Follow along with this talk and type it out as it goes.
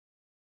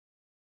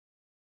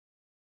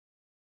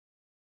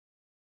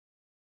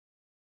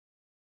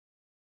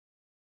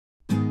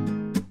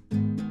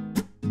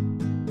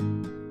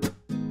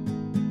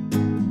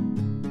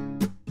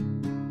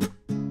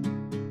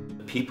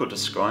people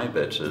describe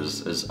it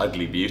as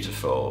ugly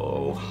beautiful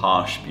or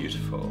harsh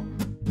beautiful.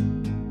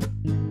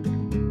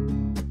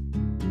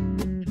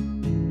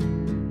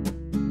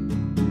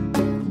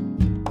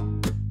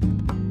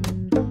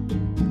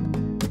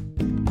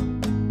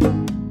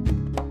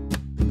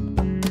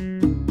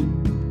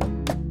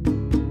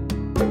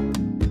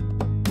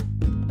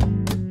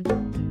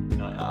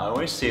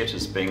 I see it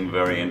as being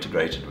very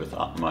integrated with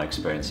my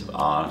experience of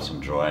art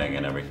and drawing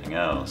and everything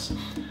else.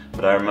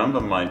 But I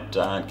remember my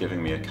dad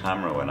giving me a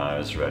camera when I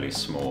was really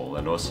small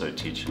and also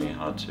teaching me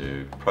how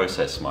to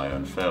process my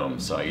own film.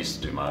 So I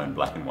used to do my own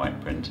black and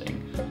white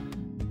printing.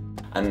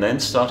 And then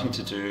starting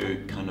to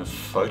do kind of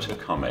photo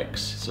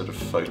comics, sort of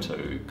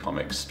photo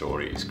comic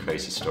stories,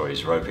 crazy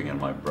stories, roping in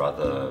my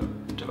brother,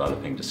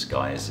 developing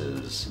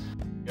disguises.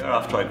 A year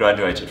after I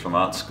graduated from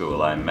art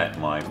school, I met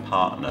my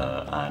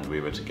partner and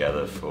we were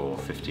together for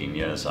 15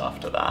 years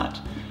after that.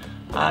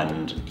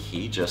 And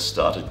he just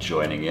started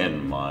joining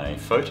in my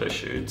photo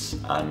shoots,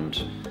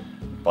 and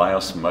by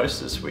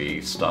osmosis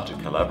we started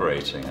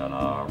collaborating on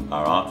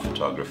our art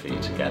photography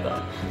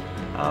together.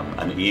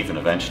 And even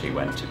eventually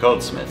went to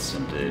Goldsmiths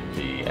and did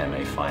the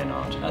MA Fine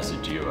Art as a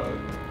duo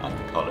at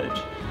the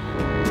college.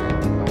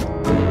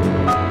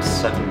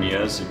 7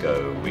 years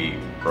ago we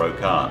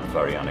broke up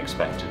very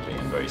unexpectedly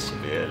and very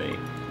severely,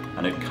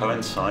 and it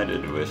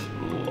coincided with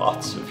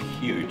lots of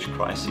huge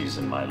crises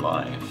in my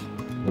life.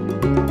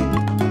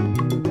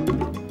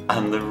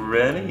 And the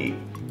really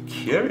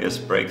curious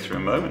breakthrough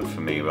moment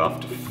for me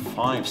after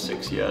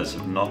 5-6 years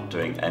of not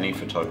doing any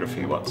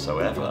photography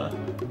whatsoever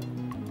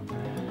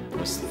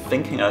was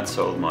thinking I'd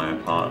sold my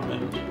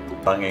apartment,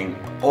 bunging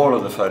all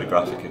of the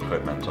photographic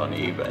equipment on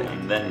eBay,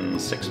 and then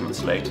 6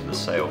 months later the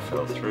sale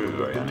fell through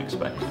very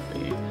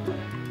unexpectedly.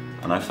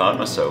 And I found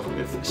myself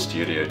with a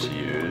studio to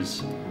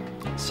use,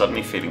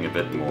 suddenly feeling a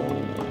bit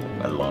more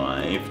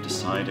alive,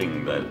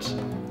 deciding that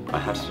I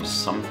had to do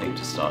something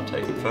to start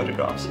taking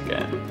photographs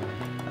again.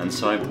 And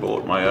so I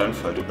bought my own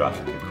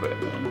photographic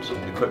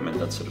equipment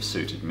that sort of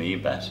suited me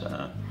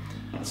better.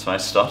 And so I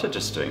started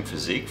just doing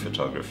physique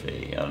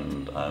photography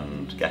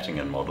and getting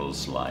in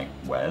models like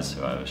Wes,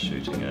 who I was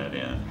shooting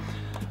earlier,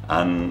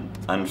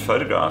 and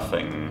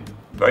photographing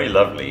very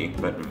lovely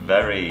but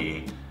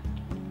very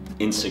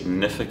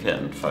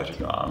insignificant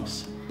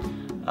photographs,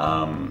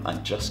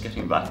 and just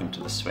getting back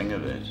into the swing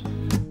of it.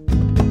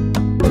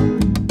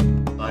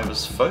 I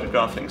was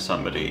photographing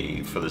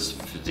somebody for this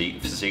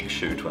physique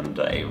shoot one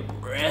day,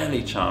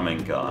 really charming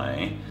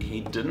guy.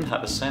 He didn't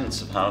have a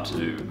sense of how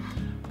to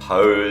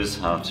pose,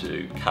 how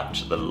to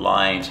capture the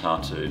light, how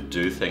to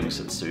do things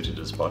that suited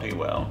his body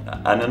well.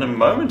 And in a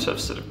moment of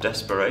sort of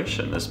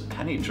desperation, this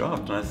penny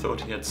dropped and I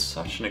thought he had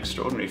such an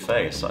extraordinary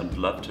face, I'd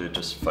love to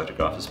just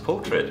photograph his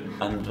portrait.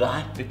 And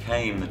that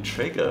became the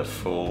trigger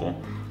for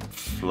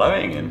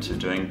flowing into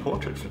doing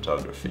portrait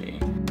photography.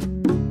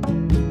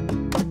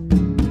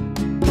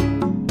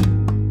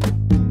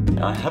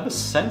 I have a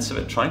sense of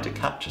it, trying to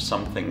capture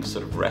something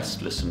sort of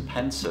restless and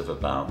pensive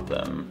about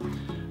them.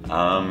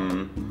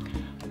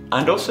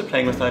 And also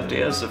playing with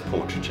ideas of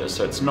portraiture,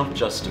 so it's not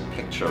just a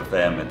picture of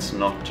them, it's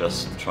not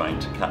just trying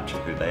to capture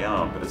who they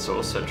are, but it's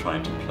also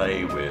trying to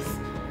play with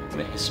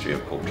the history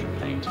of portrait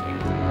painting.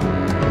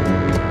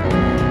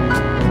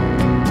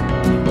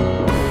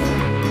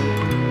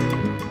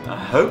 I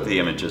hope the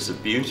images are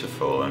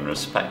beautiful and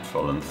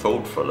respectful and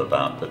thoughtful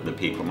about the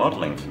people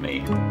modelling for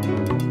me.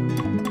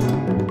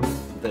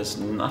 There's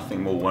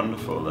nothing more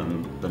wonderful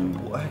than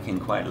working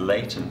quite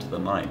late into the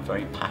night,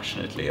 very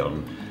passionately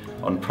on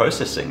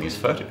processing these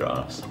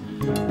photographs.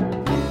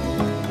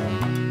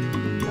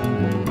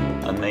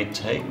 And they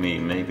take me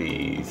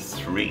maybe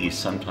 3,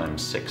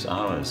 sometimes 6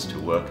 hours to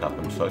work up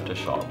in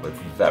Photoshop with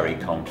very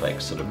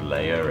complex sort of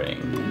layering.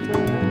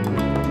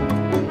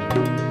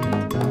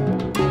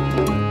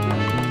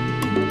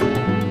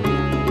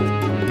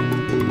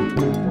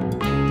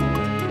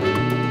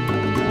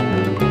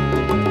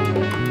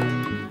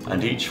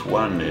 And each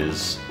one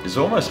is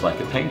almost like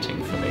a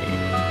painting for me.